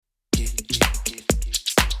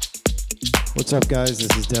What's up, guys?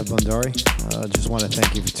 This is Dev Bundari. Just want to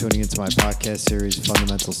thank you for tuning into my podcast series,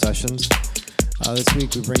 Fundamental Sessions. This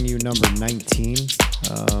week we bring you number 19.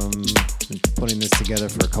 Been putting this together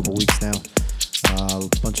for a couple weeks now. A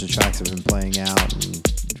bunch of tracks have been playing out and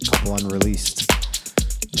a couple unreleased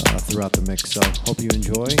throughout the mix. So hope you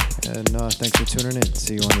enjoy, and thanks for tuning in.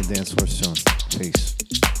 See you on the dance floor soon. Peace.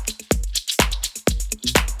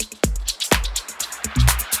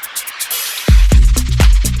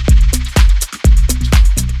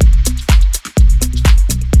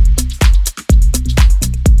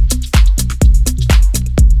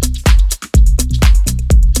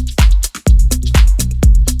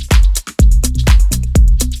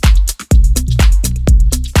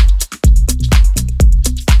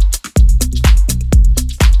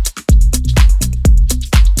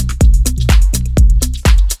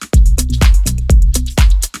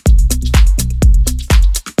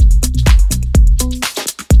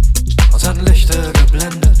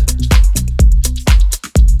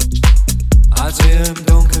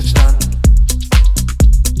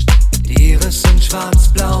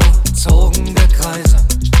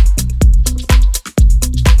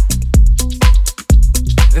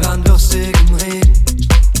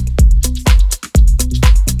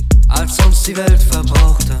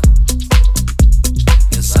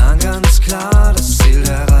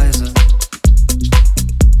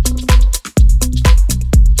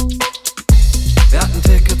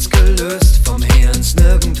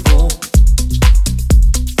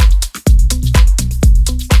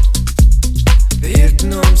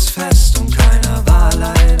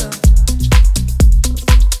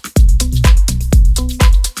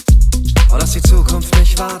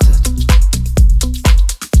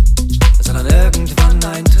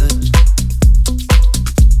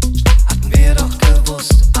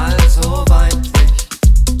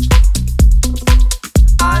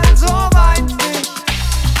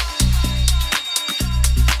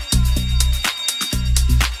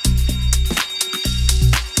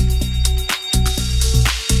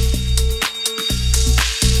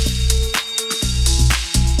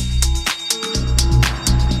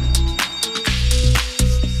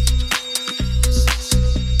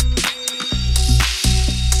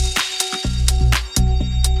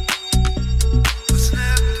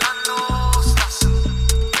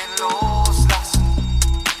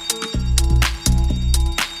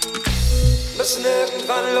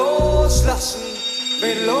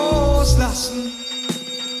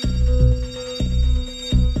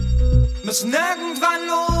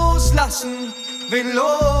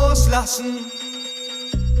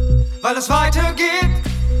 Weil es weitergeht,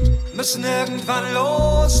 müssen irgendwann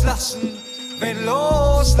loslassen, wen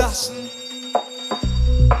loslassen.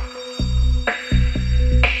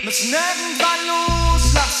 Müssen irgendwann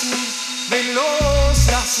loslassen, wen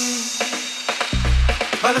loslassen.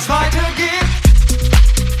 Weil es weitergeht.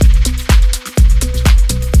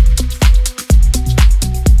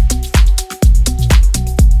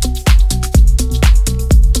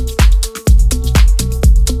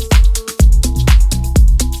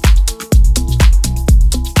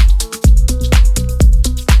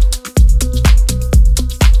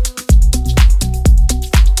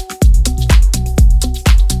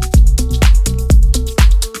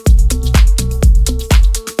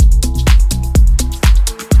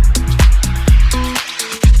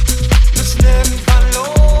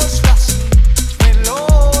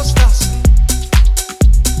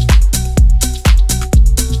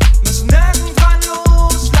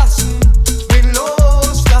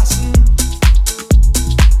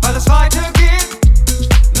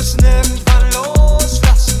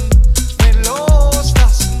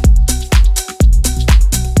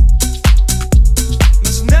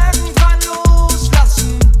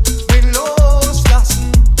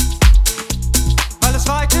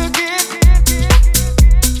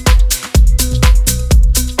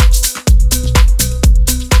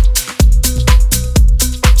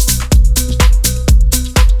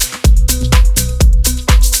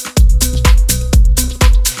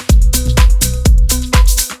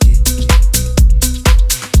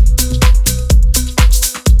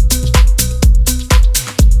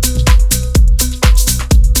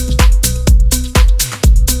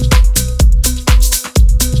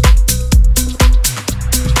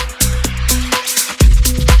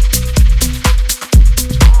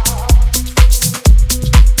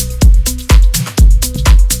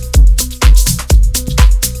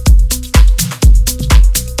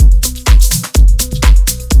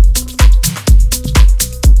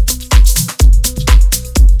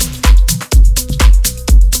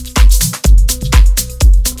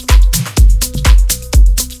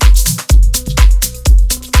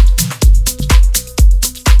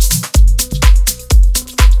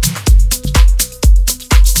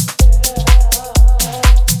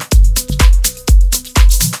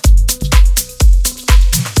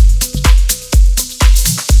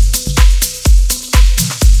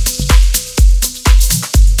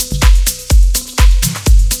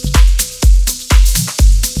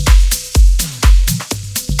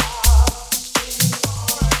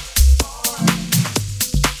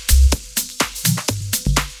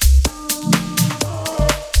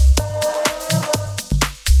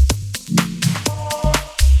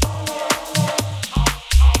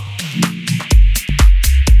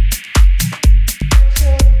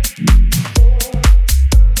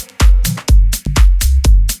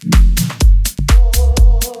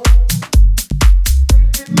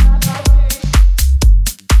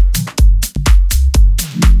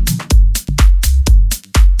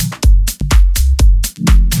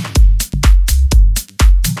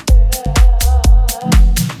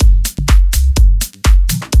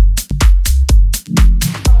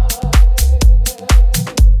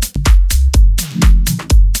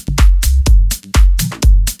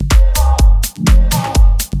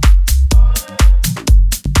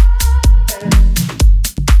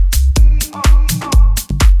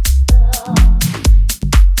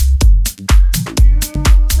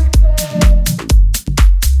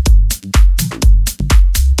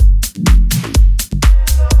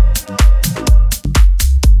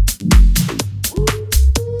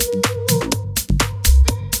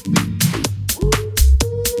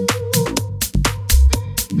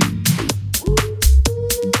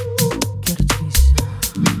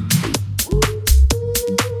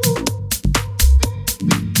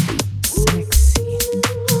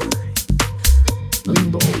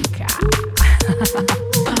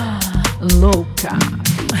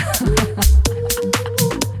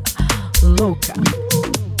 louca,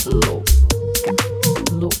 louca,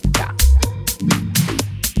 louca.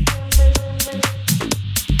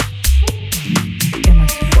 É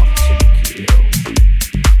mais forte do que eu.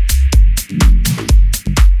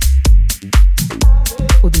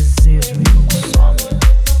 O desejo me consome.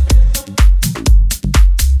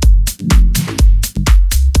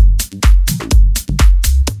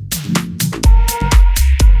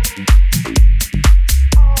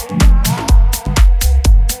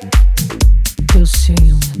 Teu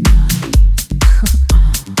seio me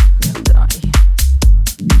atrai,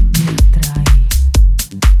 me atrai,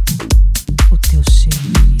 o teu seio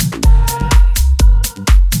me atrai.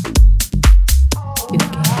 Eu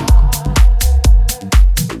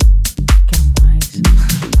quero mais,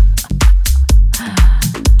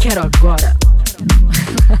 quero agora,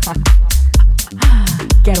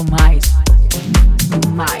 quero mais,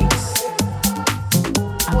 mais,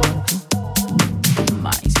 agora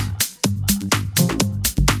mais.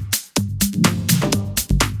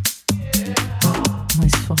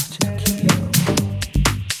 Mais forte do que eu.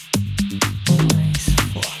 Mais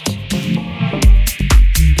forte do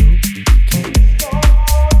que eu.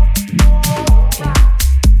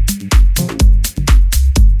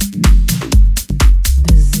 O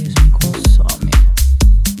desejo me consome.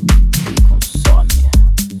 Me consome.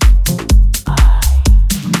 Ai,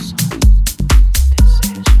 me consome. O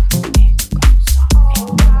desejo me consome.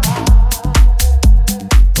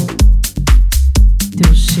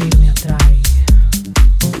 Teu cheiro me atrai.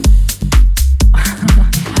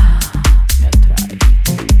 Me atrai.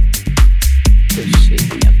 Teu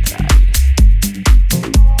cheiro me atrai.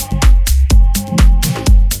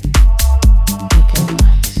 Eu quero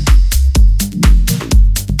mais.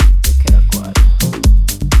 Eu quero agora.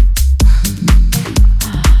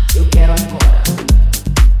 Eu quero agora.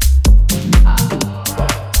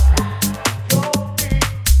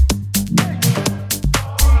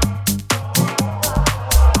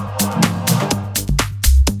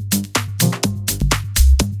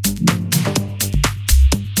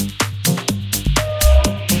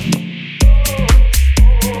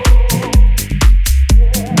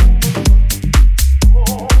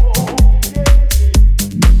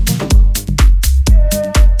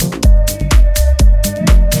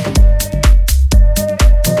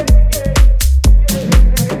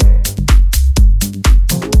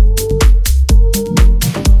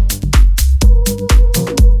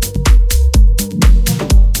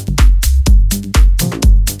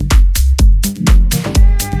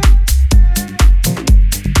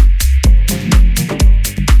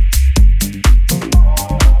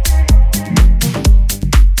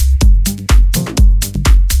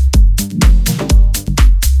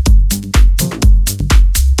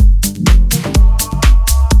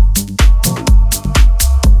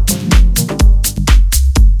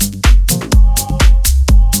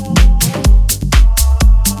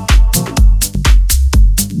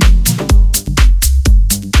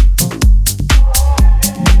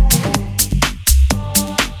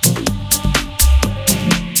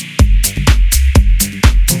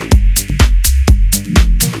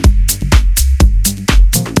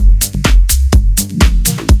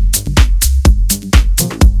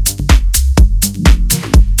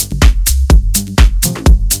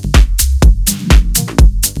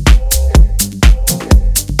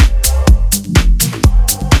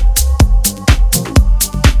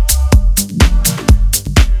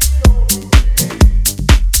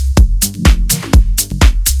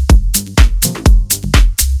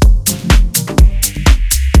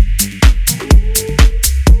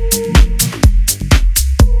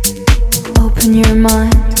 Open your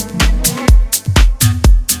mind.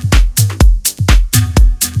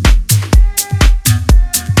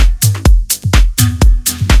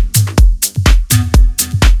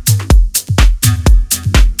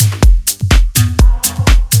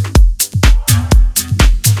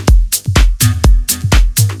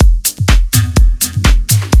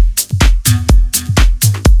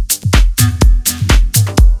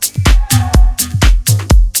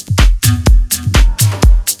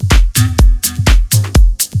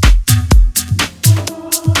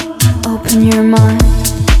 Open your mind.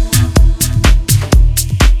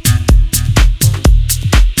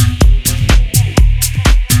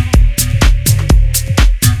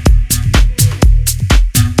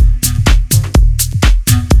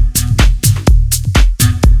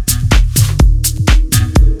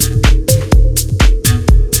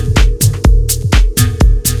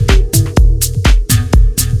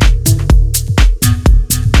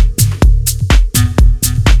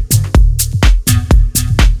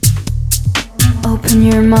 Open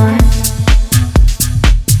your mind.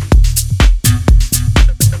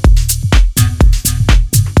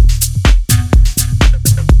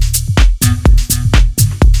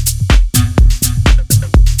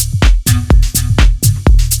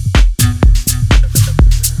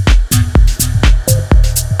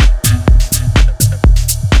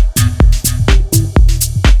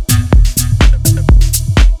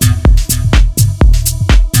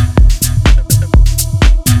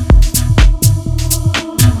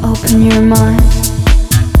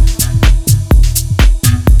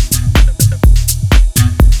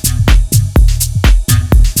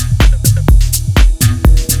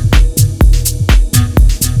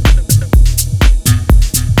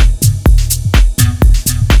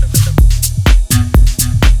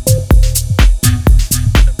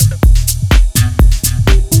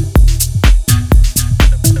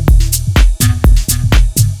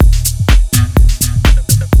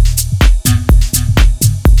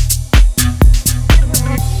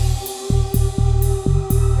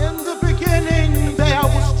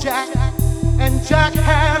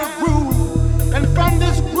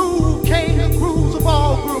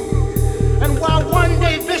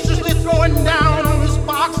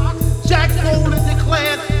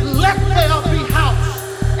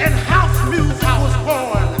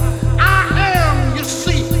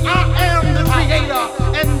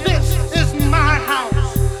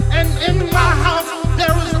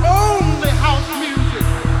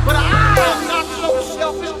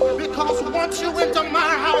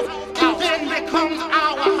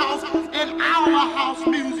 house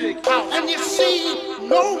music. And you see,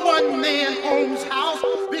 no one man owns house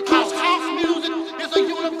because house music is a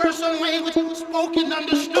universal language spoken,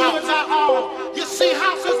 understood by all. You see,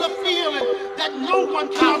 house is a feeling that no one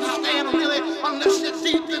can understand really unless you're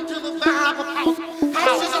deep into the vibe of house.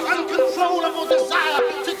 House is an uncontrollable desire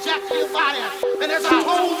to jack your body. And as I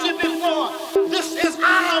told you before, this is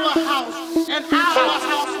our house and our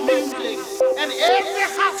house music. And every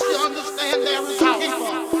house, you understand, there is a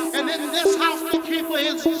keeper. And in this house, the keeper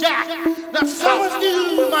is Jack. Now, some of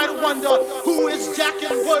you might wonder, who is Jack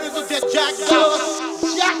and what is it that Jack does?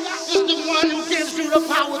 Jack is the one who gives you the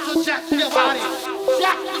power to jack your body.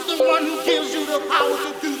 Jack is the one who gives you the power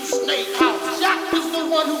to do the snake. Jack is the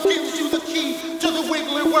one who gives you the key to the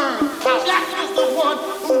wiggly worm. Jack is the one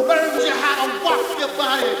who learns you how to walk your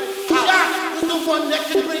body. Jack is the one that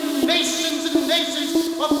can bring nations and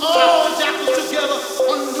nations of all jackals together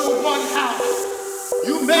under one house.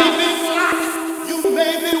 You may be black, you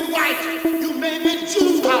may be white, you may be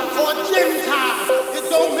Jew or Gentile. It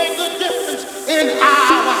don't make a difference in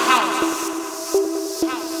our house.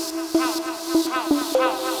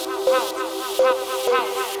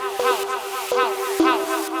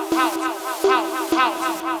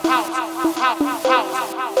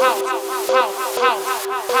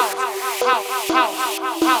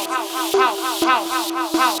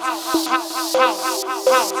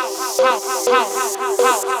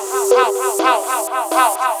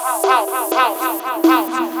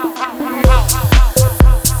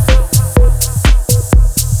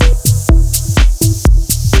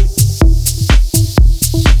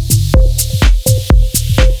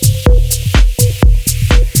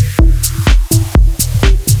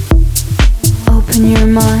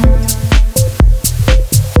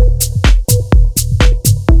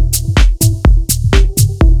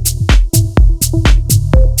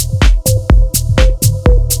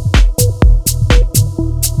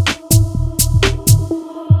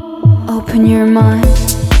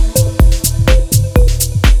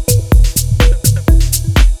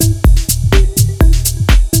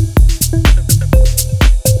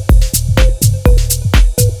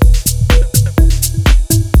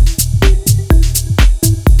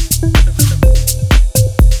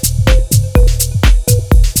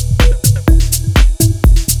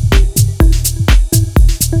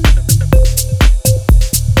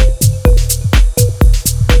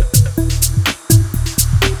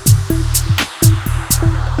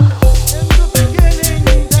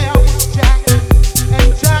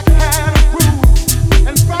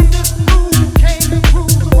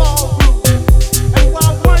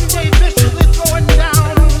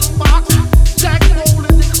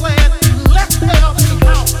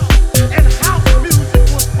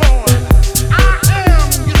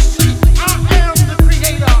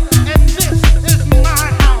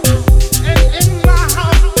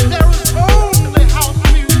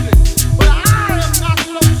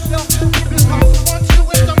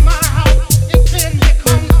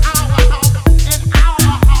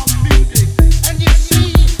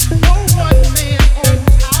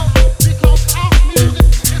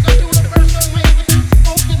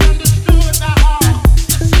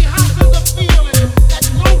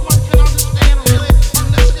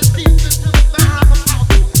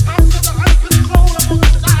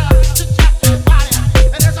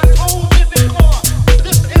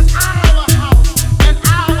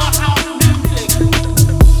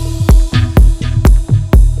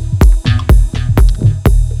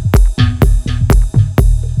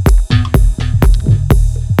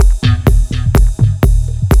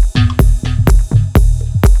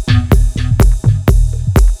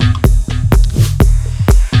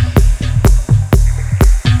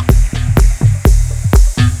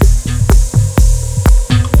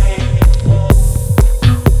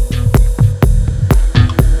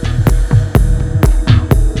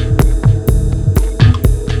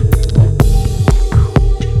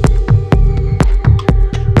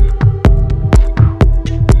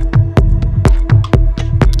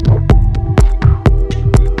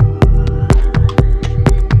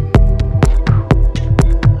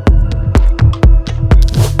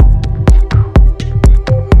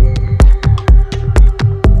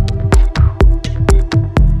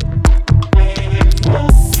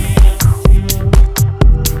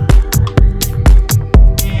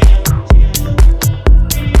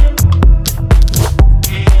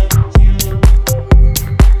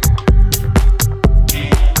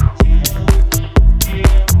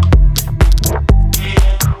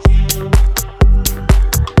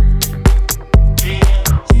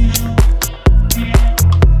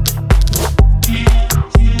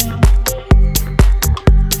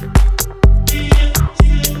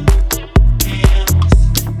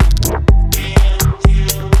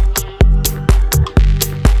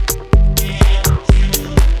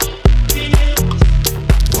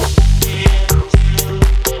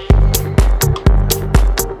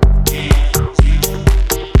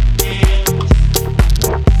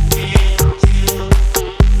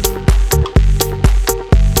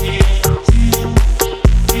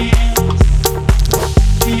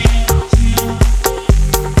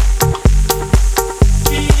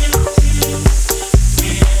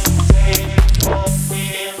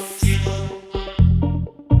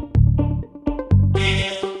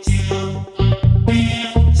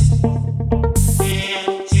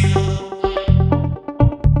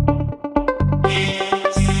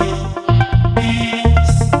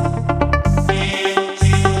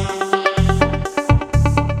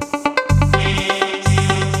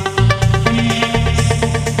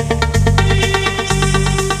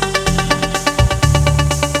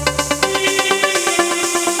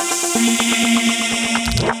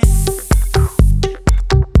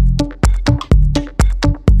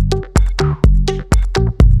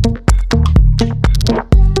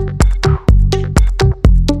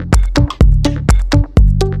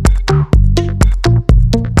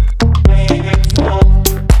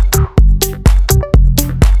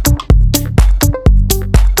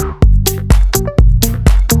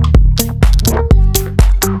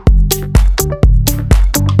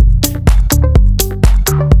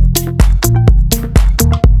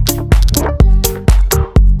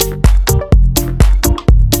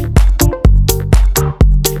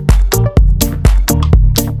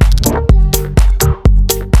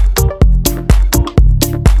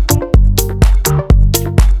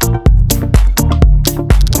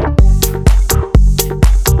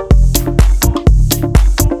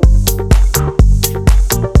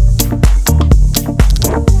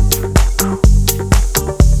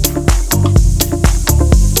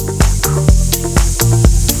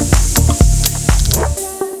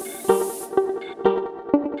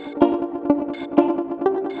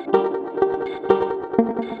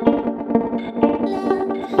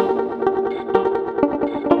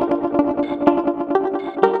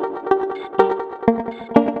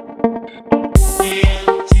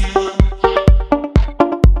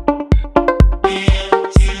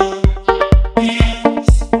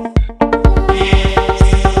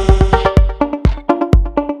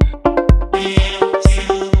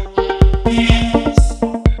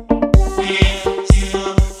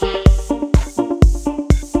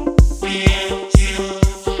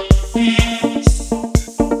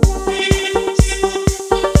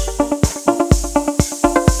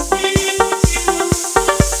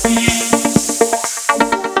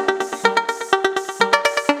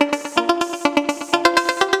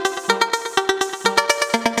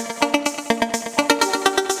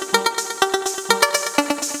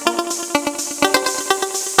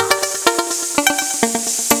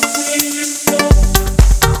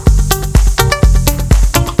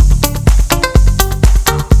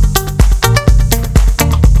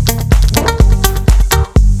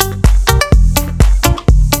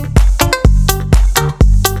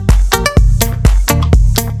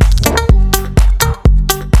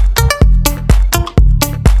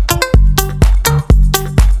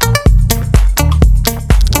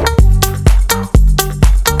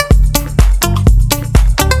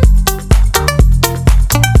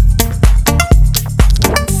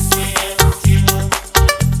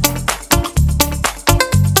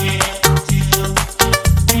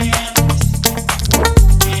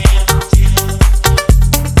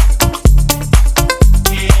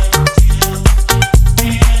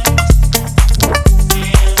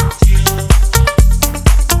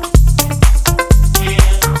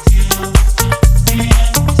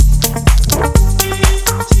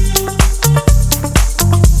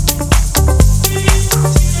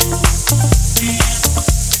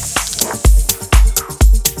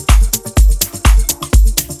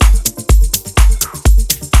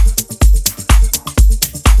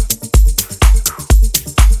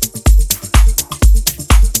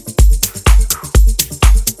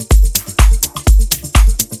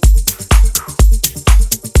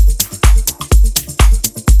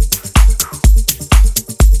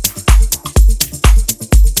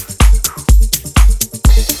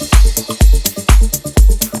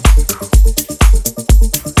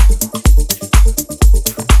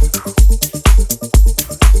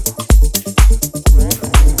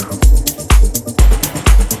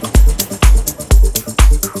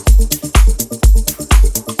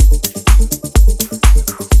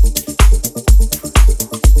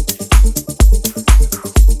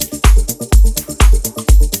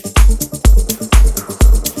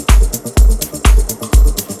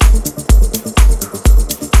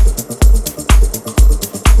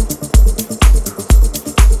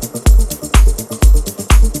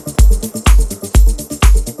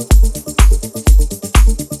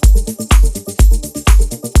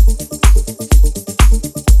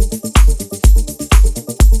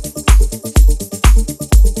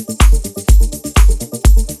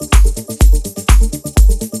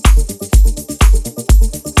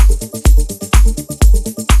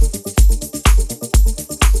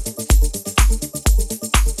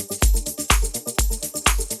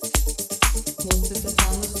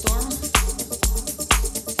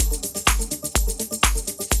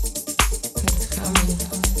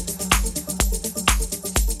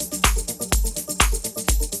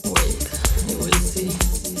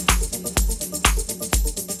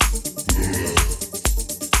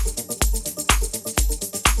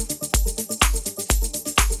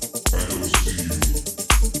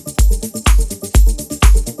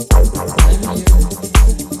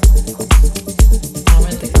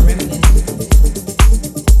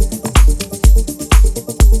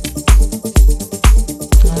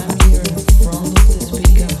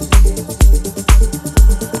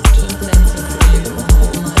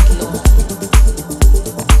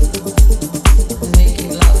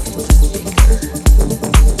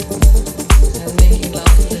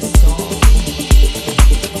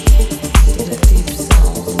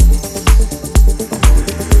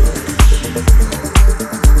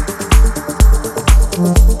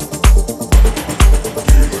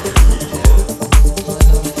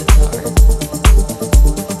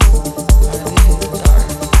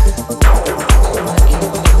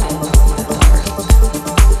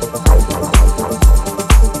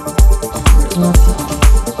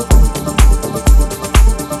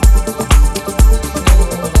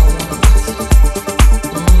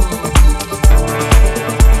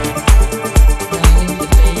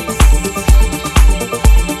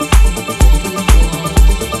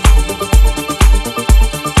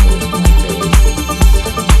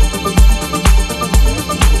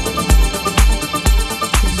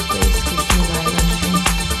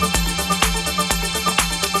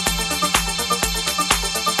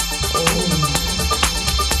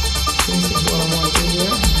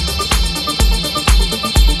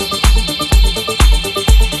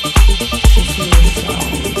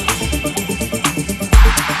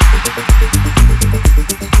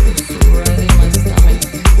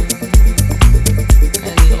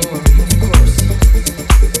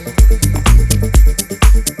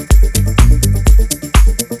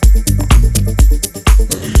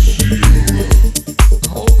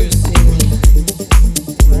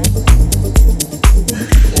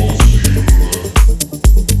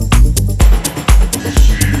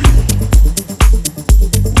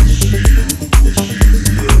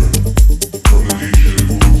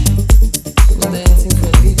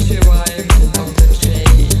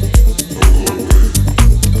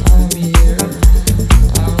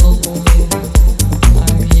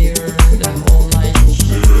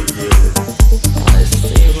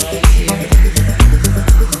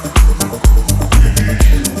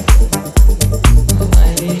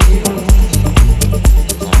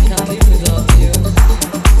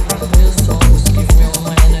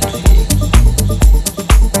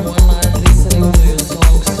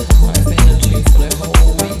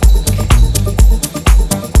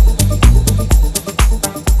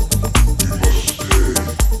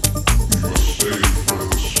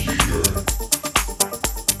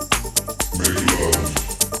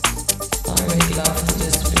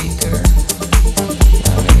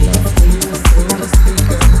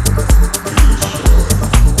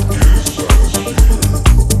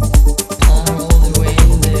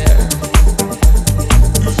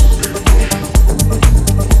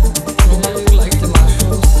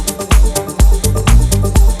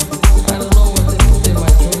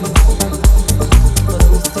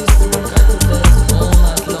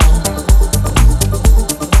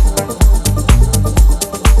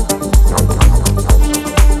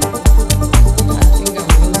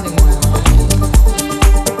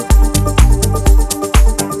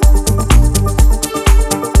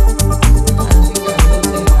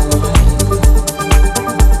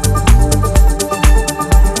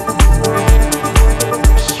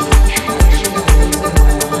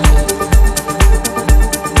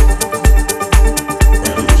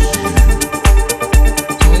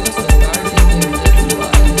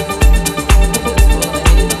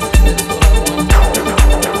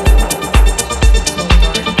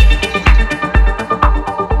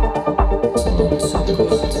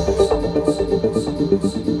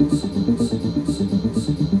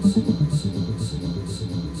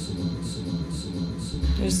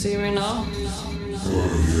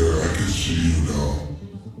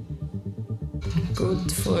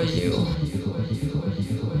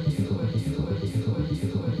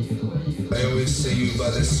 I always see you by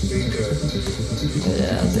the speaker.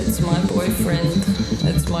 Yeah, that's my boyfriend.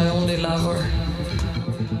 That's my only lover.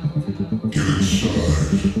 Get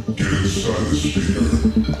inside the speaker.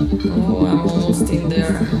 Oh, I'm almost in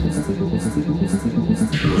there.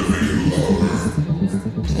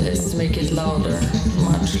 Let's make it louder,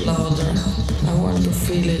 much louder. I want to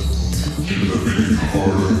feel it.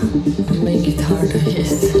 Make it harder,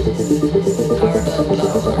 yes. Harder and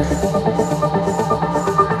louder.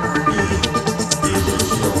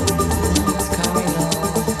 It's coming now.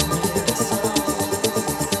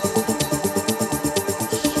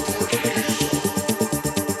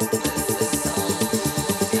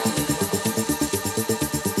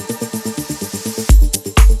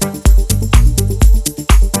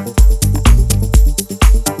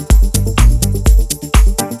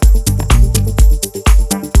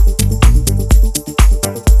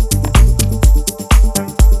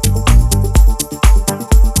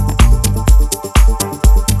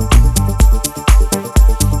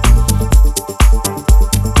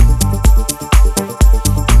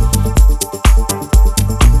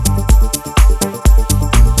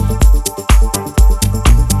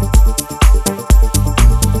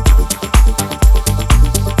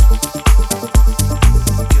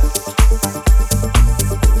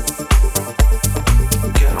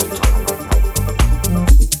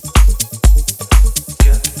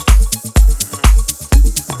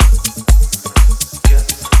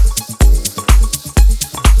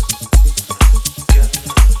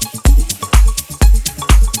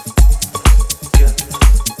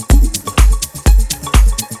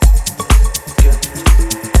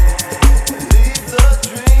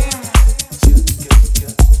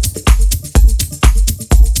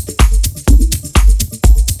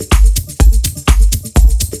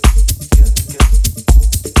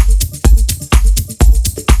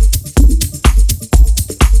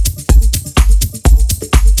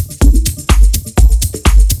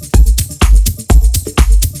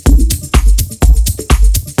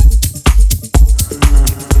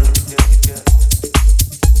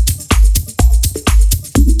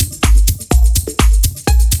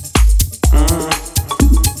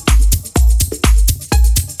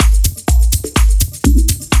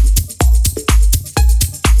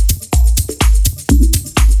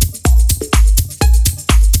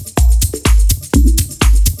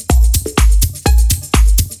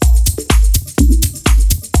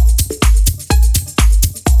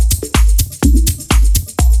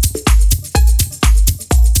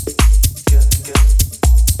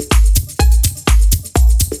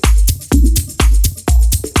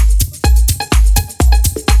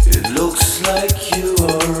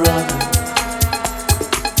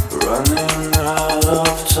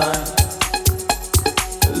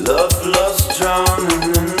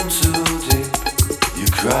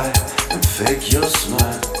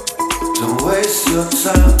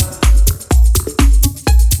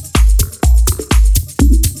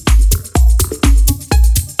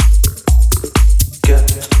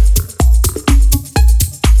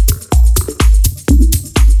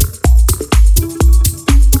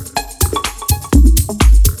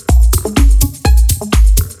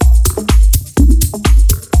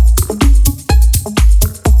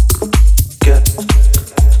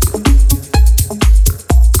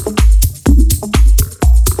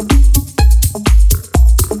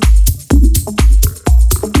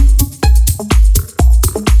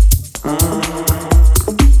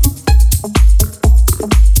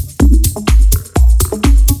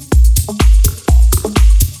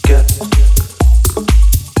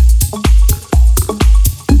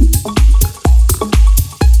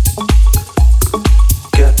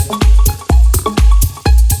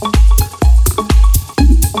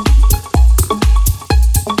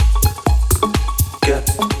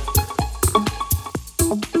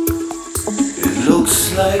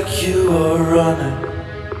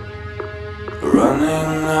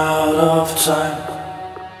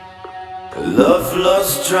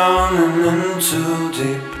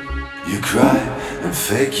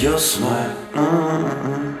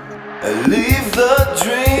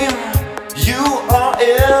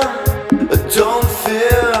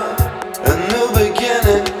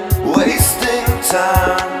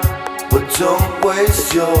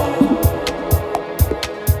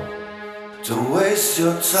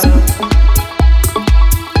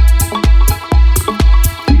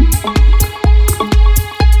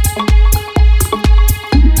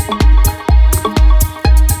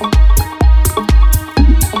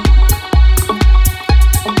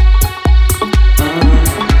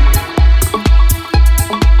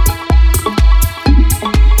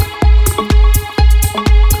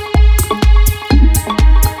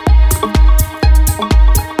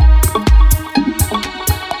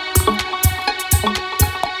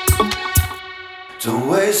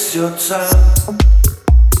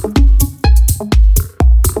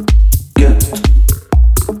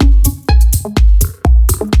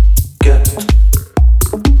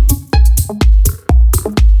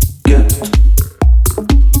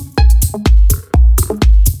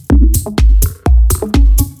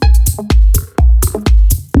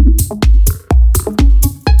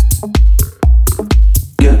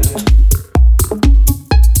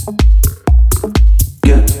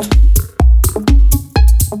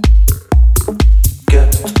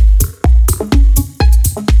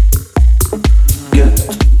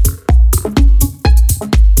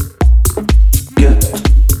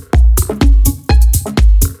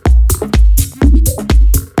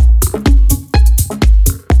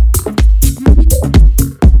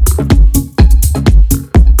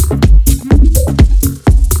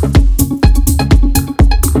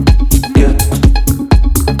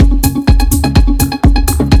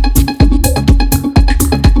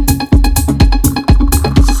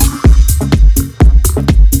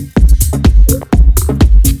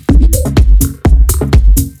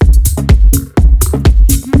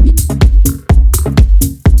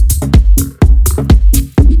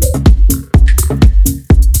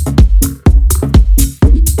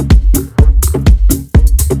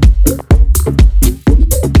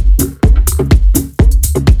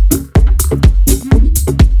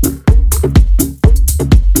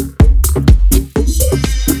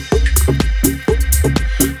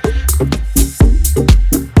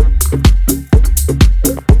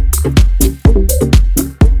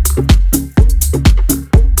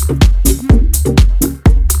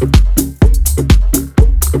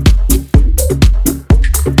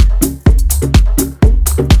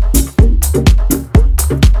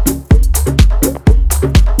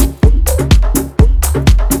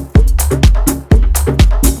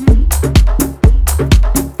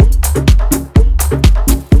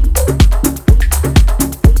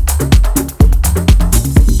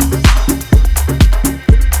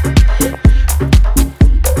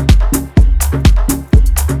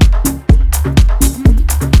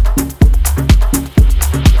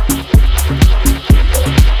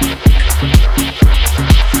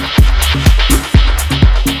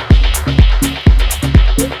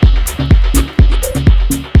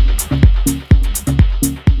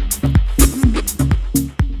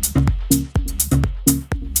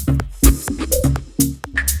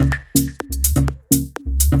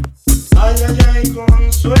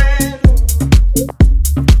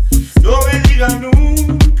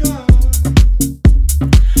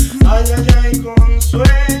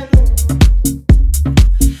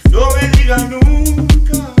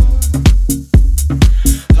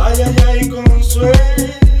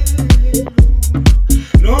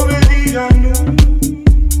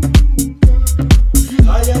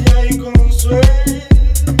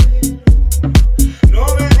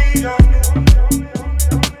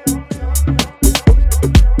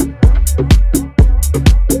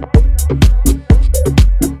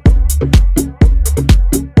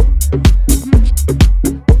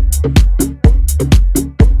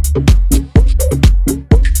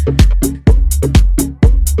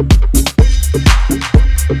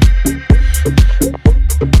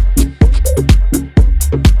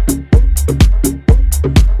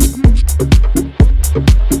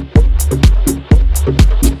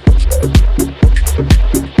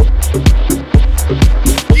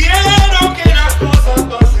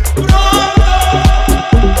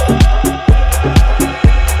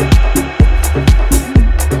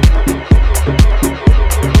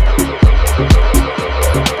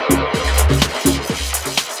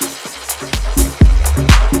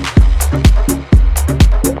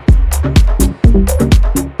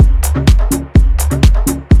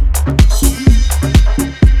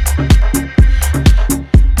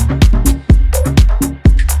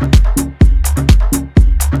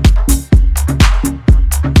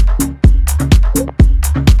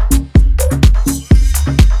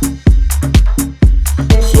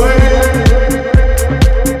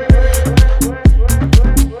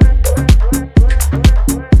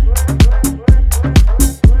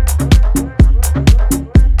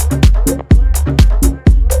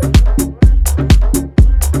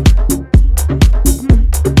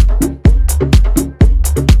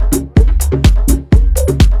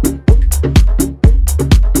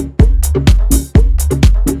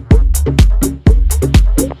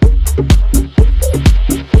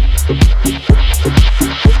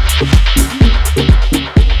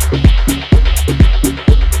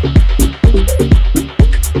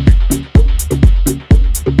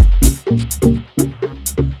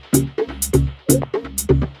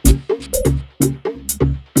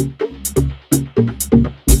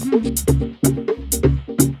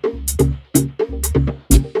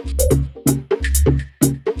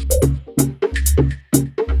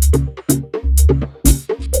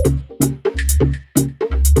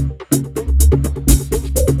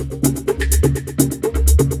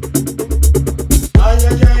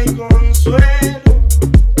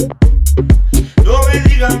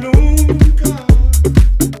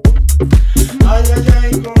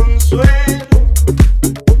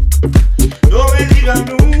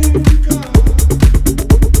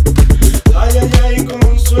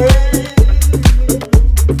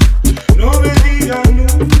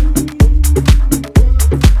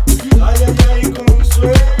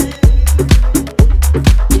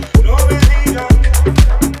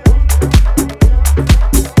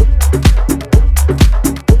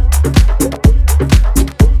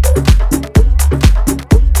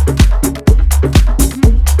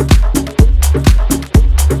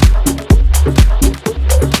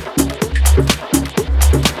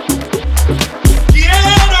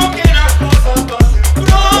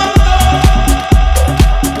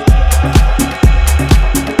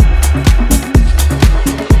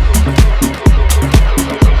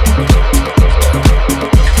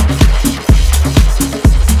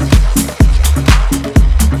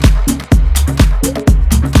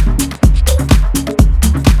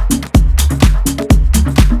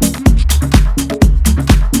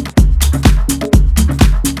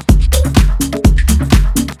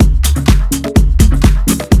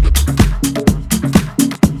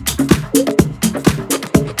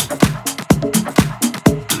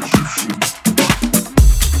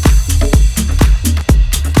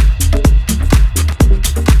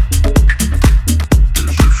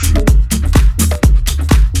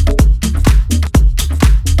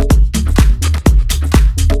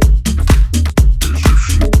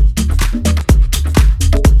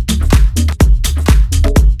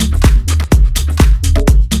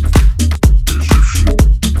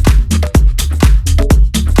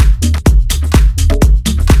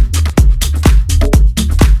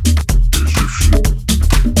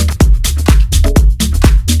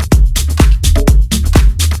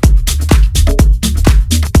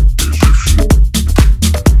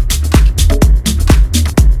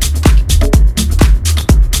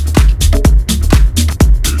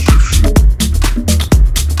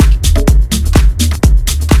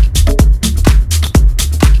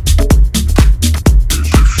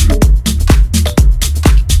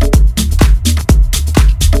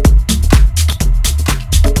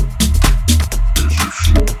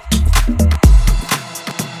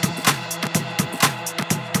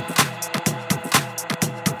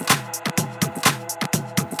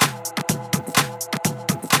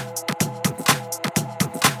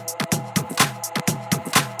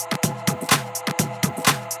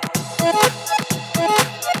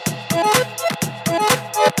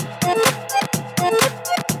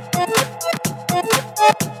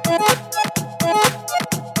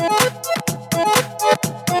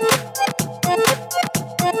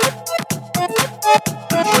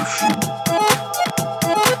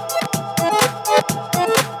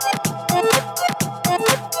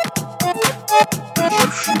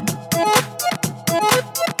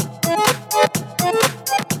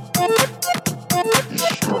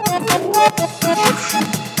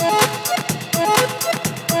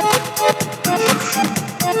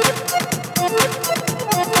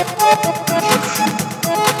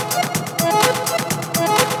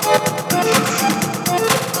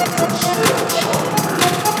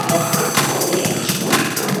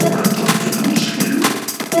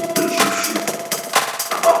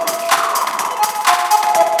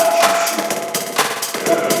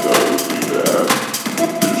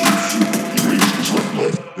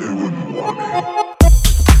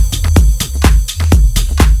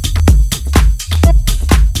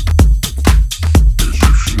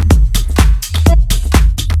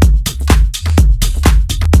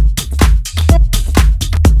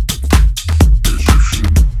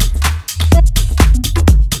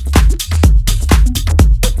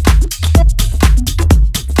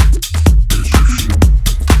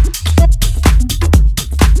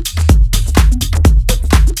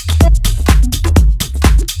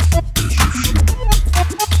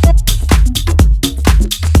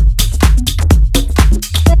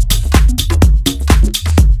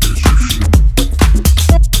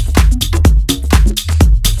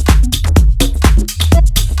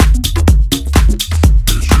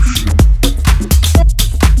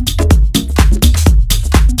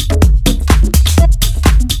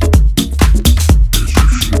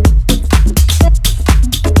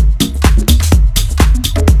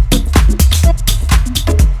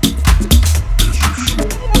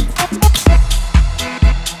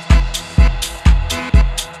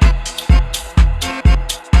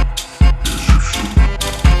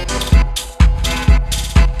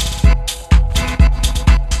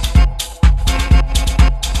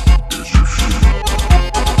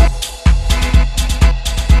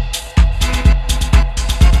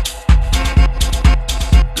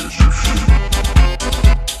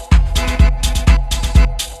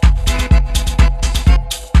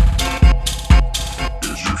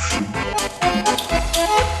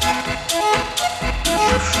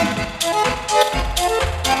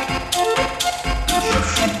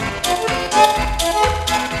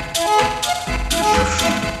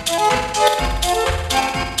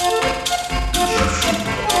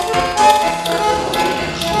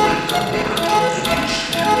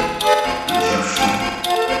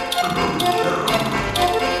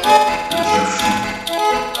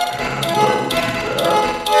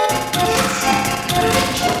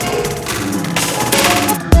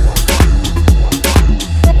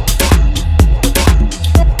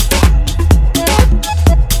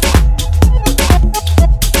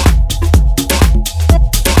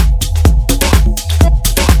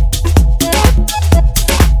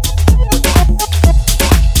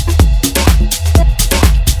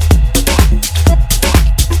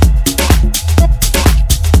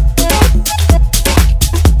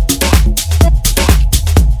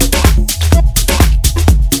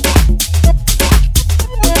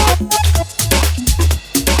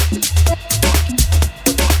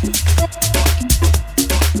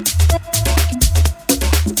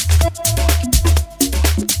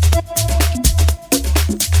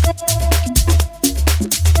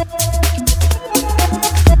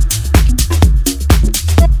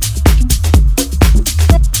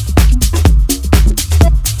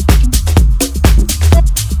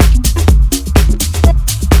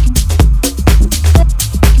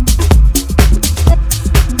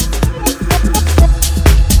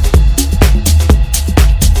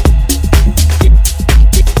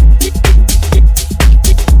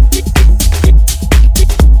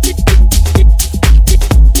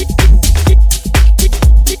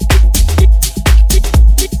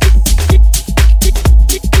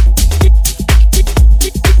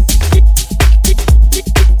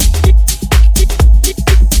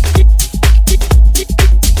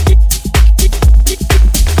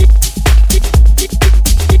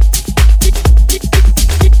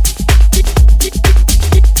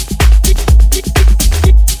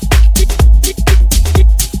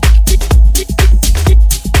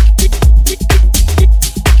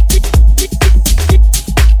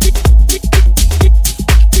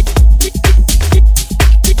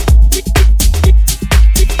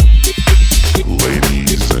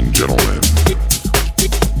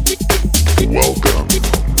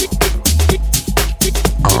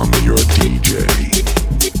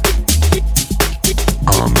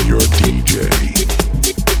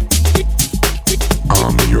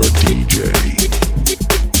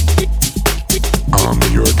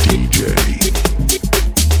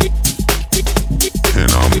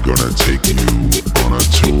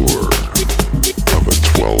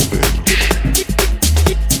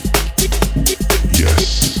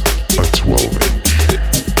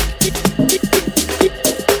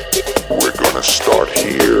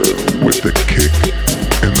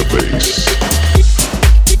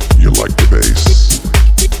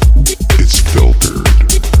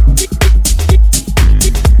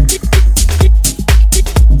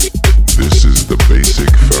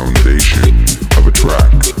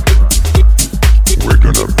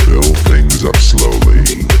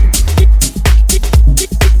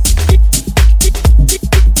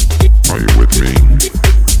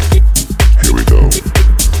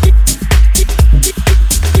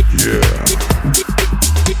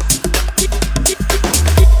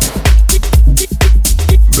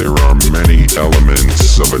 There are many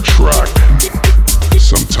elements of a track.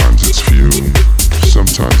 Sometimes it's few,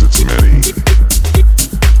 sometimes it's many.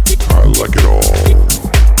 I like it all.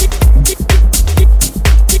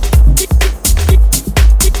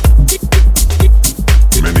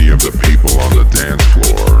 Many of the people on the dance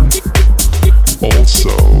floor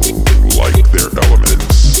also like their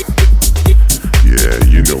elements. Yeah,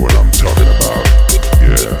 you know what I'm talking about.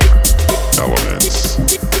 Yeah, elements.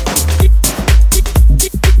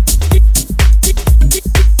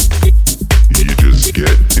 You just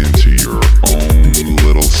get into your own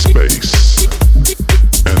little space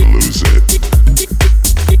and lose it.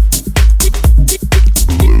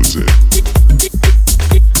 Lose it.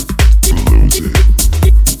 Lose it.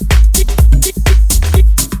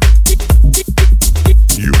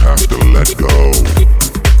 You have to let go.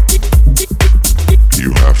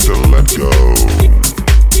 You have to let go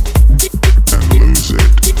and lose it.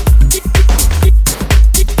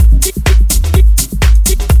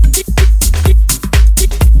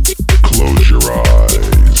 Close your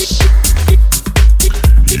eyes.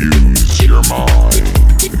 Use your mind.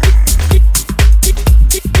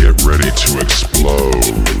 Get ready to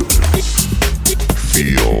explode.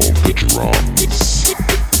 Feel the drums.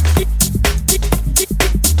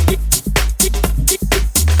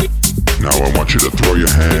 Now I want you to throw your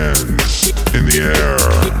hands in the air.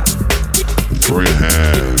 Throw your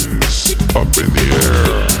hands up in the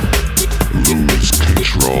air. Lose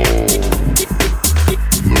control.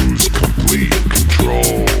 Lose complete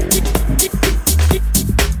control.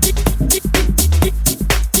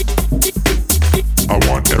 I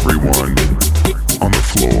want everyone on the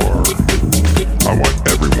floor. I want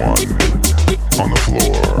everyone on the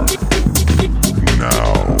floor.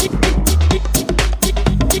 Now.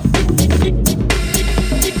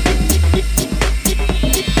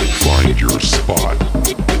 Find your spot.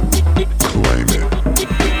 Claim it.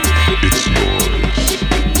 It's yours.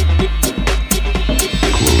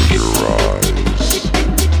 Close your eyes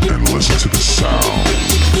and listen to the sounds.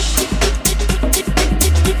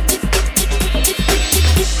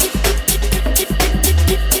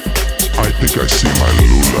 I think I see my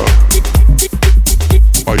Lula.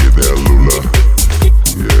 Are you there, Lula?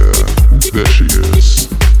 Yeah, there she is.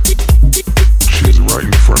 She's right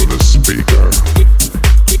in front of the speaker.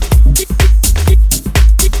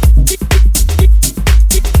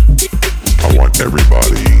 I want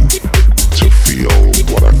everybody to feel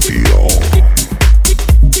what I feel.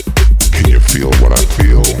 Can you feel what I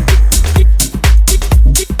feel?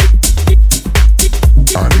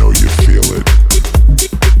 I know you feel it.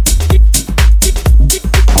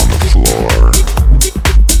 On the floor.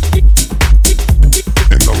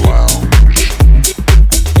 In the lounge.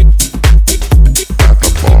 At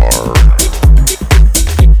the bar.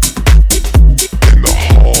 In the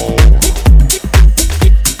hall.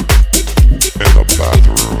 In the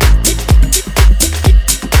bathroom.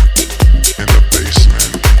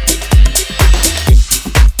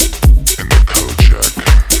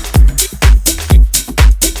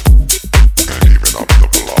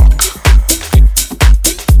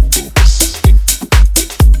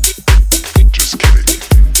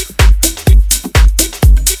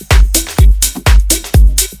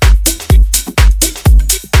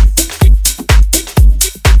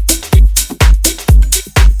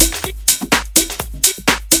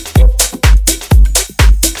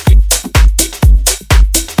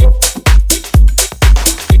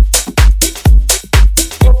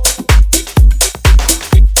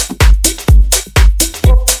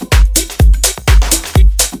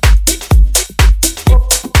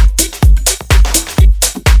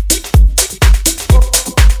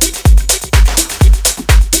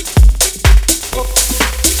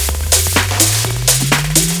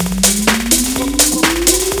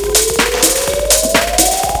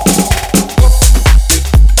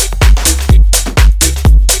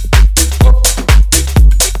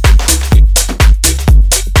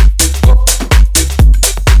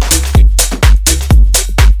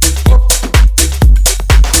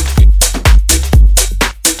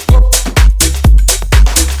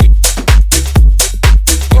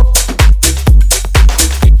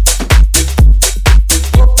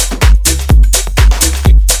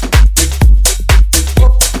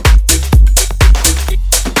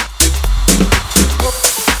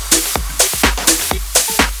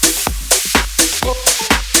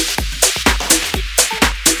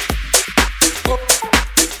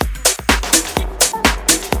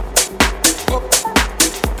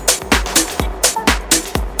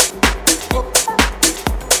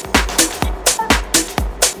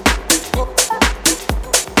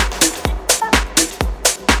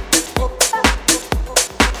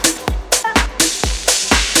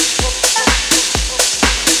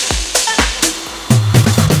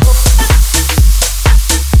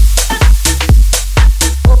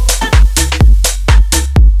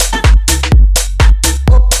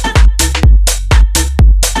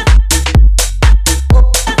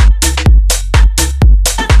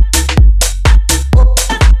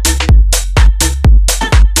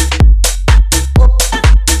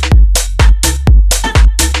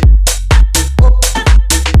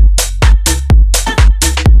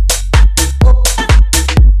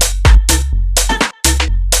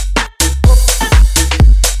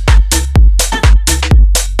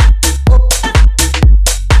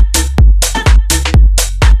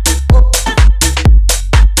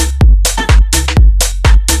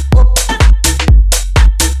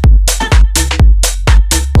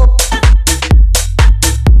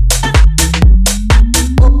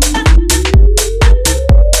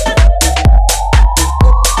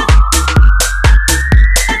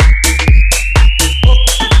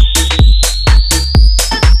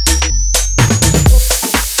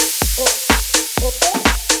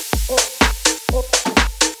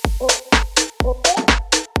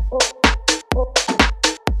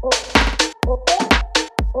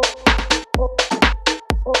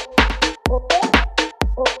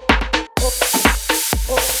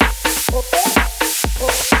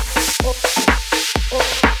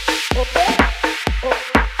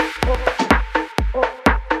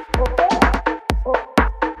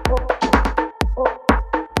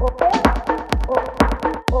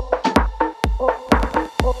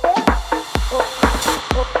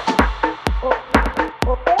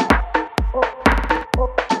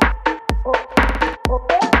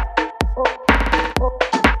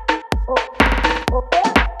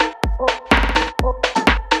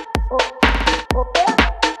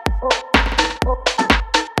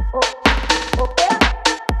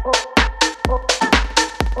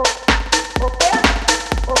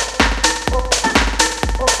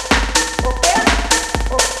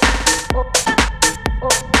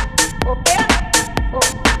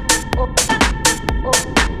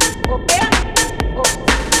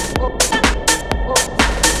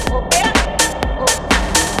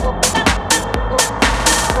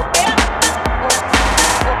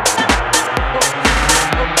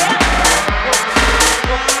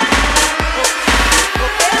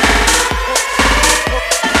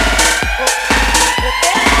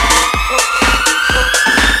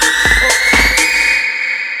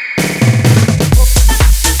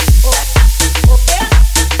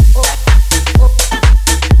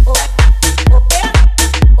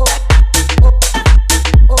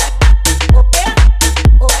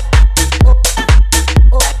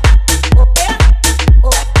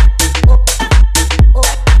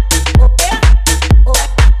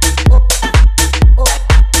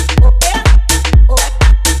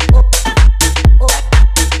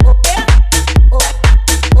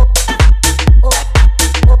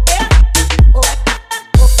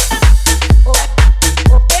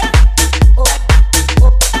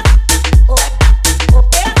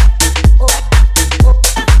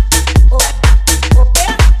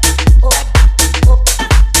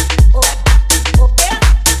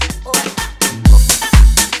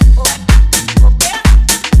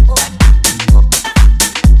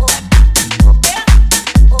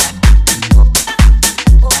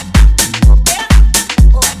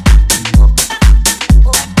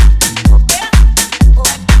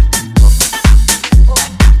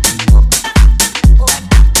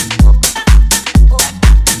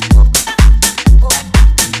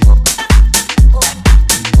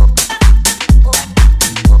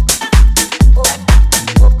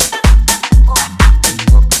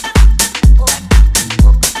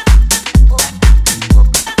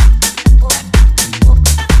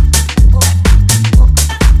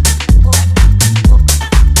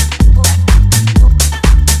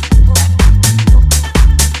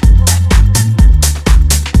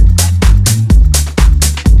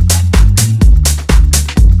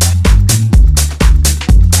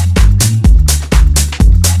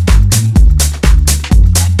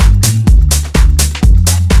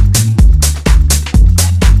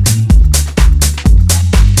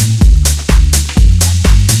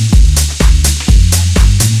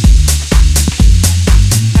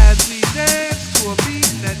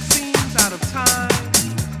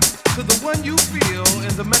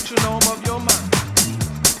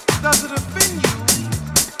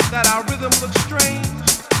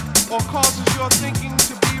 causes your thinking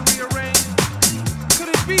to be rearranged? Could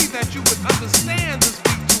it be that you would understand this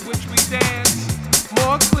beat to which we dance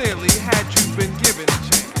more clearly had you been given a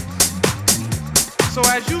chance? So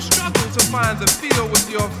as you struggle to find the feel with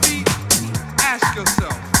your feet, ask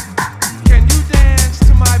yourself, can you dance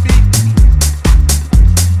to my beat?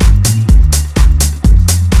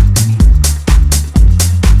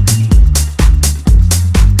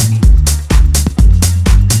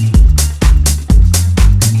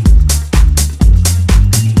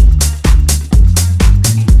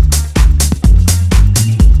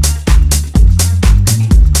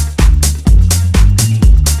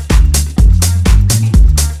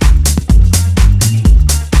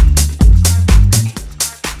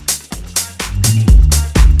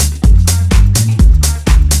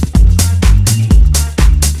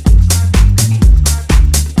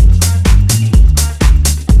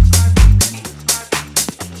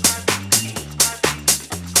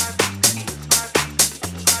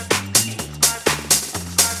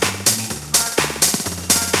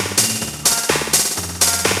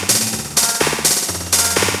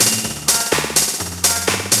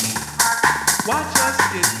 Watch us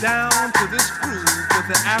get down to this groove with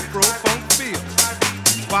the Afro-funk feel,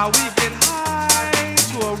 while we get high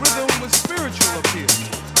to a rhythm with spiritual appeal.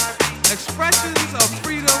 Expressions of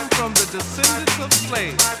freedom from the descendants of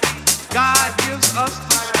slaves. God gives us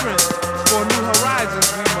the strength for new horizons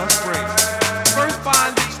we must break. First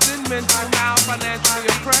bondage, then mental, now financially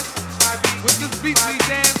oppressed. With this beat we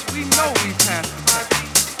dance, we know we passed the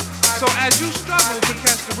test. So as you struggle to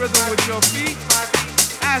catch the rhythm with your feet,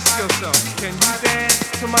 ask yourself, can you dance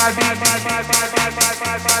to my beat?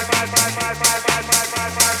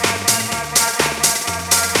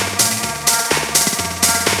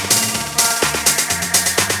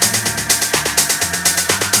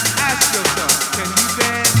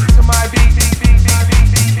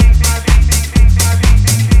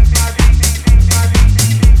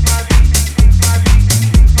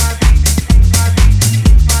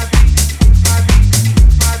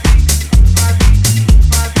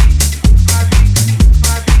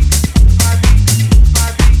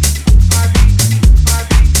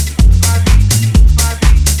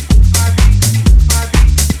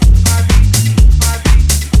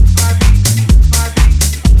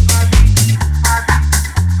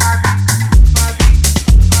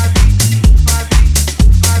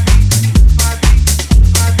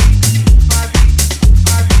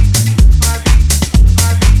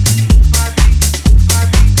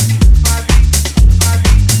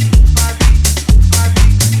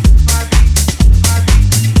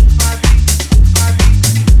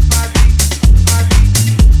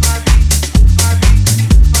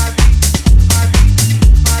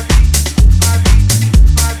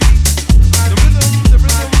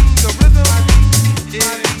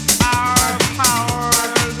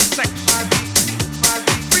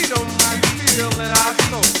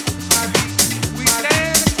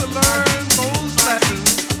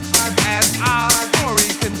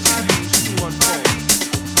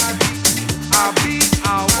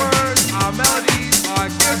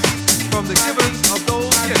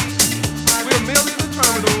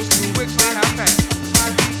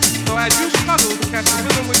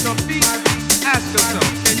 Ask yourself,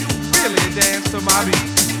 can you dance to my beat?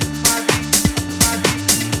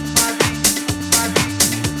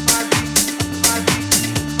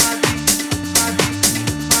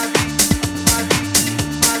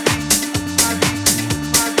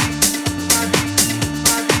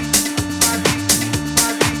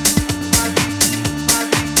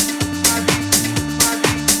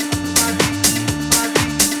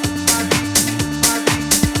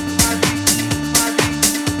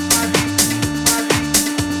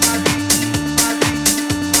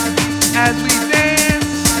 As we dance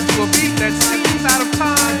to a beat that seems out of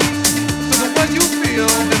time, to the one you feel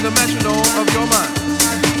in the metronome of your mind.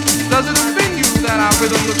 Does it offend you that our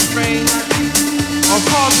rhythm looks strange, or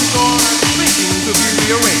causes your thinking to be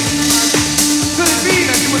rearranged? Could it be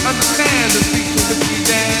that you would understand the beat to which we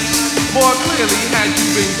dance more clearly had you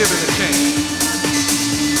been given a chance?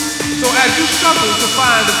 So as you struggle to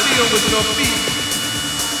find the feel with your feet,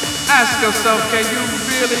 ask yourself, can you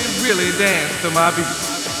really, really dance to my beat?